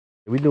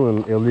We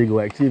doing illegal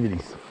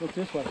activities. What's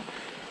this one?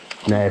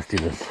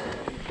 Nastiness.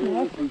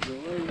 Yeah.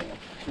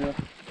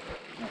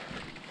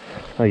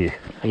 Thank you.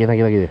 Thank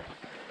you.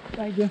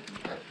 Thank you.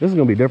 This is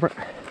gonna be different.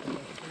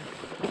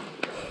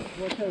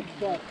 What's that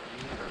stuff?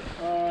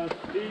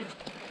 Speed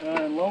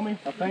and Loamy,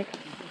 I think.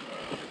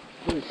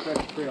 Really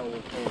stretch trail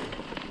this whole.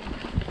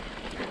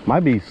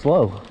 Might be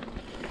slow.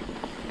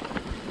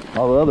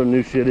 All the other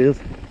new shit is.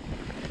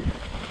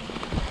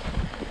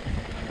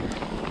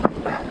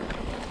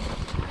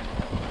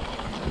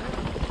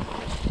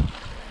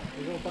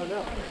 We're gonna find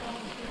out.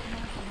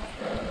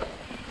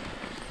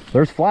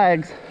 There's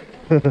flags.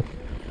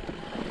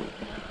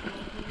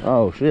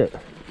 Oh shit.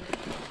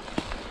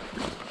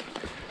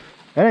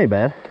 That ain't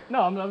bad.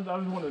 No, I just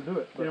wanted to do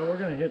it. Yeah, we're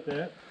gonna hit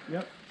that.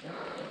 Yep.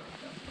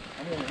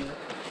 I'm gonna hit it.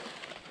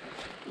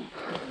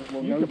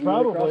 You could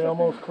probably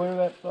almost clear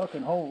that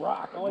fucking whole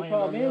rock. The only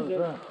problem is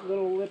that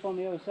little lip on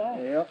the other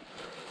side. Yep.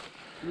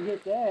 You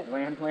hit that.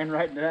 Land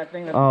right into that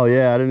thing. Oh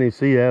yeah, I didn't even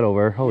see that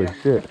over there. Holy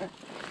shit.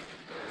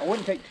 I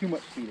wouldn't take too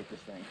much speed at this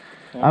thing.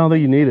 I don't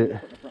think you need it.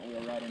 Put the front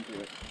wheel right into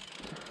it.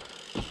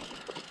 A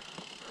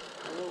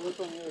little lip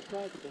on the other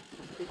side.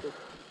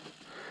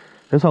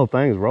 This whole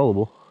thing is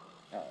rollable.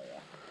 Oh yeah.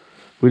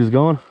 We just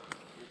going? No,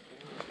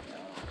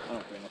 I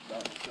don't think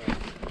that's that.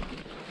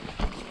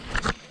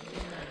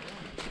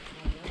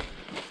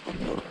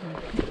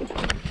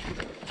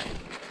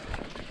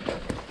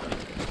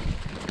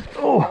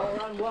 Oh.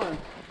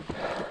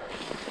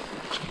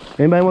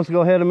 Anybody wants to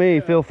go ahead of me,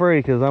 feel free,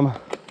 because I'm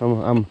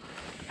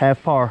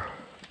half par.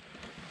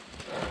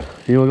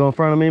 You want to go in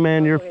front of me,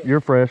 man? You're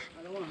fresh.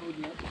 I don't want to hold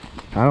you up.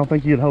 I don't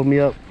think you'd hold me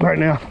up right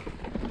now.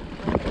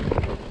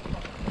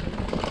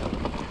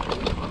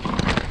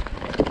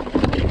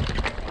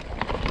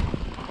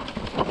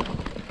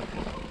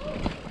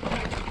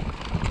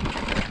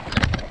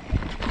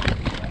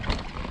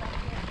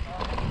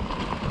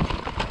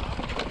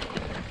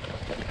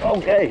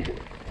 Okay.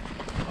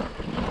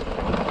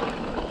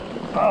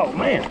 Oh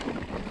man.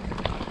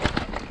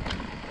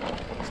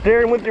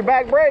 Steering with your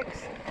back brakes.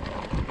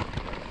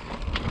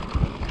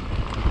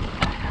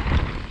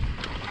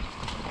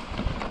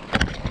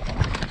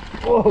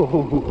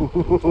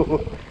 Whoa.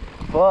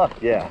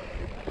 Fuck yeah.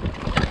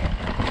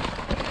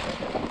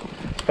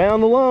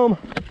 Found the loam.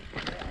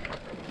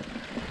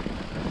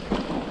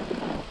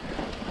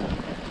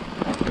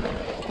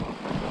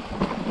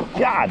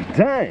 God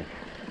dang.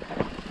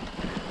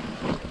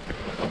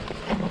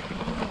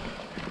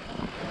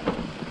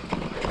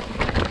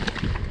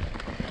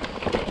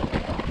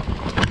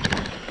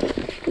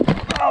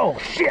 Oh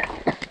shit!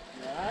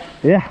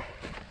 Yeah.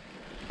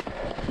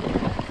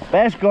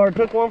 Bash guard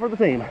took one for the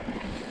team.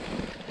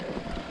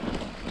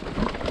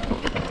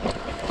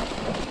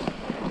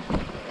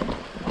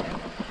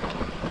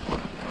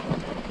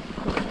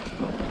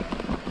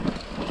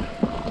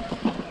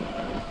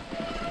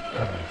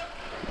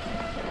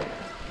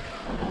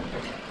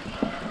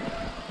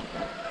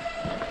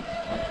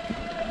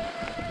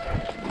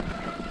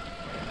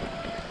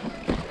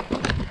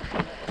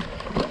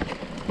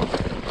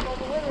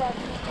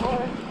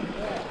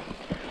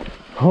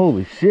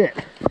 Holy shit.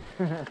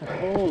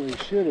 Holy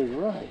shit is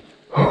right.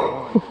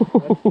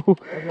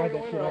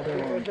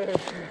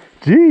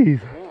 Jeez.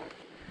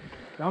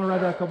 I'm gonna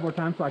ride that a couple more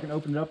times so I can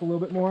open it up a little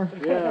bit more.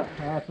 Yeah.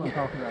 That's what I'm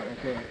talking about.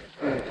 Okay.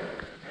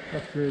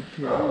 That's good.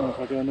 Yeah, I don't know if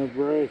I got enough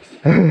brakes.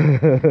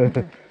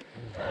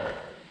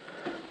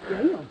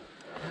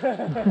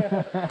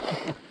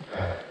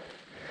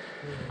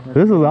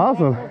 This is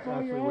awesome.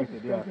 Absolutely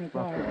wicked, yeah.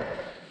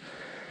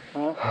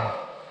 Huh?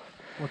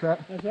 What's that?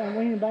 I said I'm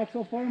leaning back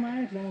so far,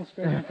 my ass is almost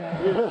straight on top.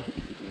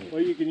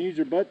 Well, you can use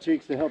your butt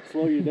cheeks to help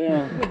slow you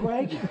down. Good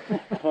brake.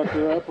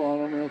 Pucker up on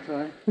them real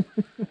time.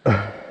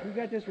 You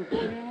got this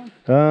recording on?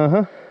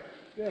 Uh-huh.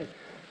 Good.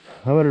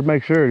 I better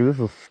make sure this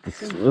is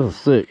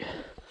sick.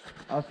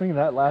 I was thinking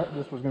that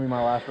this was gonna be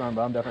my last run,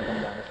 but I'm definitely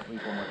coming down this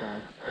week one more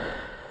time.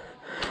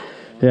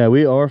 Yeah,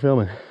 we are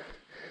filming.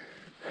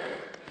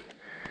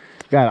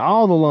 Got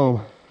all the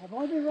loam. I've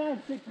only been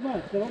riding 6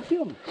 months, so don't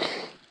kill me.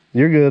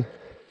 You're good.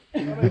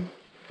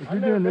 If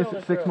you're doing this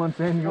at 6 months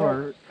in, you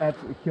are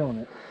absolutely killing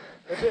it.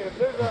 If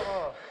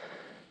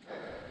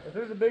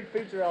there's a big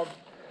feature, I'll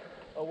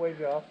wave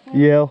you off.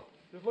 Yell.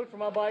 Just look for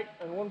my bike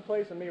in one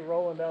place and me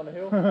rolling down the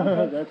hill.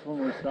 That's when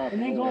we're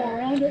stopping. And then go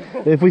around it.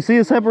 If we see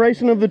a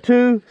separation of the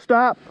two,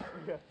 stop.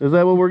 Is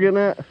that what we're getting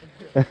at?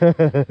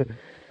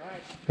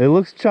 It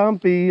looks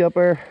chompy up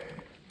there.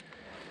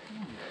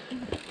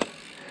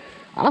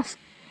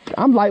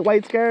 I'm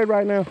lightweight scared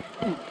right now.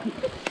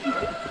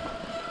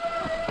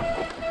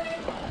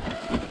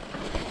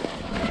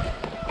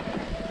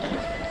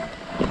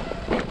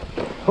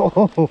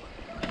 Oh.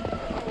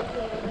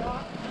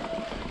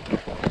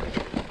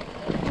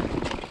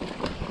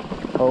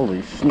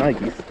 Holy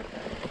shnikes.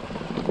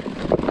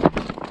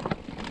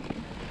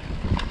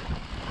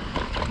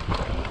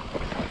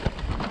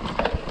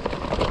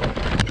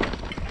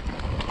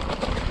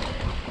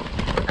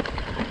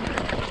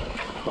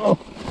 Oh.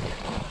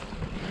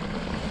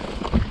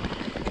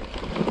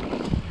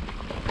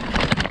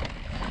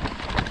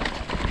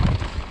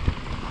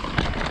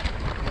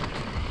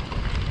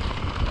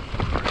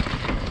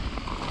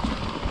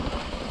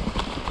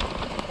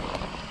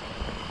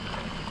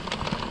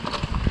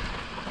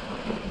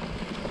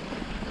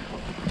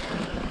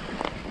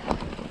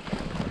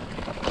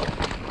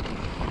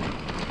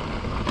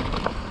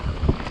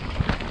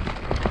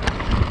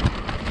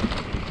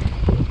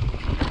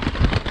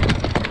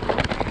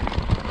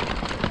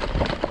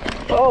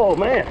 Oh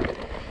man.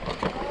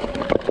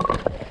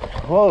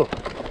 Whoa.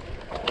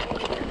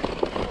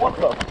 What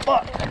the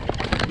fuck?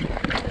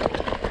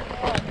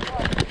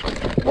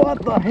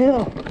 What the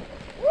hell?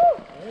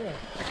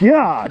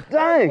 God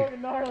dang.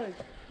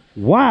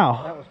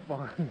 Wow. That was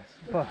fun.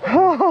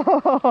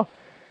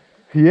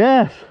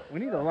 Yes. We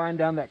need to line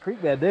down that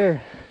creek bed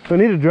there. We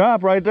need to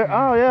drop right there.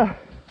 Oh yeah.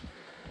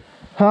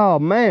 Oh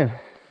man.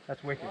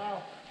 That's wicked.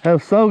 Wow. That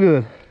was so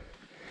good.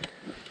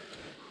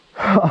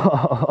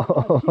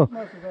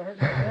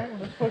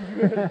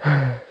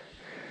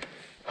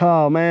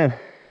 Oh man.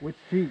 Which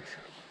cheeks?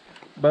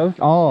 Both?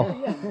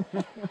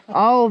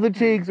 All the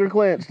cheeks are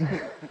clenched.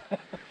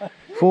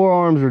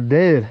 Forearms are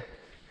dead.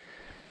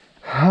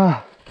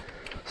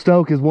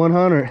 Stoke is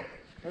 100.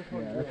 Yeah,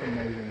 that's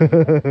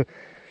amazing.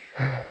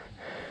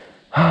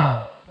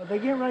 Are they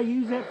getting ready to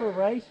use that for a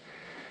race?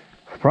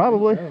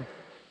 Probably. Or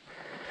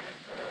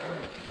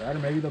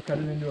maybe they'll cut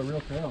it into a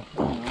real trail.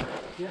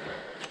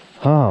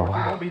 Oh It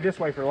wow. won't be this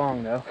way for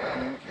long though.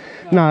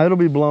 No, it'll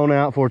be blown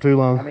out for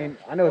too I long. mean,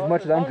 I know as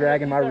much as I'm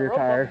dragging my rear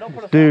tire.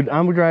 Dude,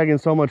 I'm dragging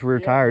so much rear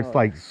tire, it's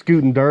like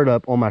scooting dirt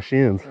up on my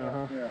shins.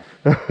 I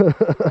had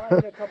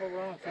a couple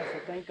rocks. I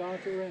said, thank God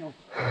for rental.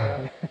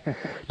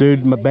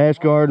 Dude, my bash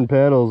guard and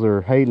pedals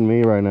are hating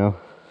me right now.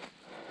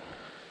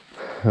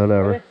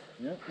 Whatever.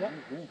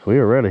 We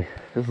are ready.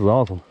 This is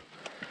awesome.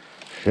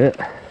 Shit.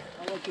 I'll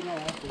let you know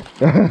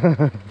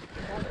after.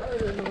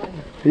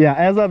 Yeah,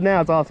 as of now,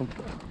 it's awesome.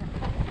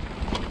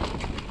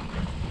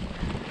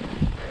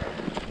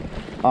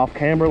 Off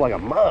camber like a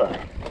mug.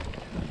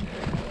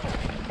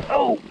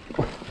 Oh!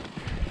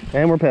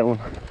 And we're pedaling.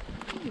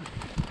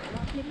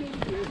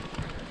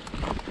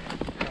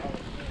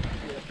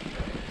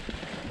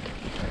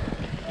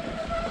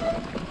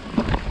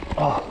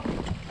 Oh.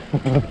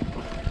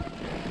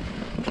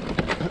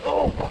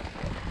 Oh.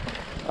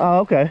 Oh,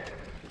 okay.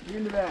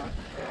 Into that.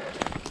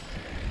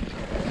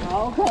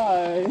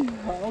 Okay.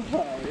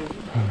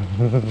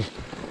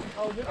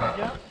 Oh, this is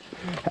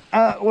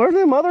jump. Where'd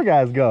them other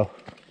guys go?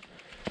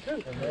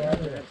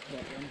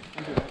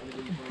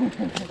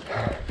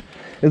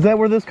 Is that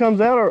where this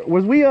comes out, or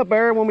was we up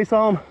there when we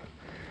saw them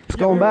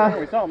going by?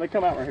 We saw them. They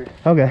come out right here.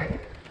 Okay.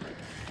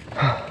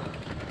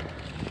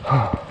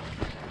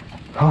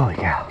 Holy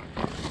cow.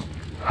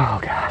 Oh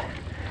God.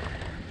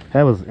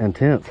 That was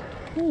intense.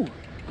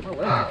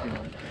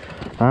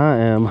 I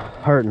am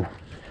hurting.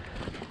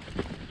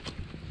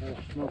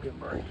 Smoking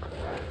break.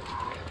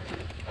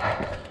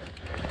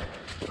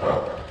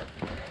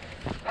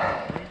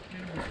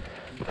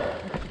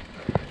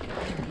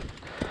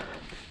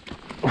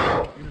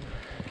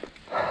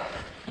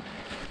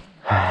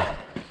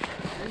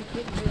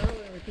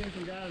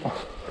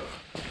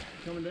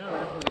 Coming down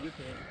after we get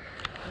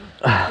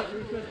there.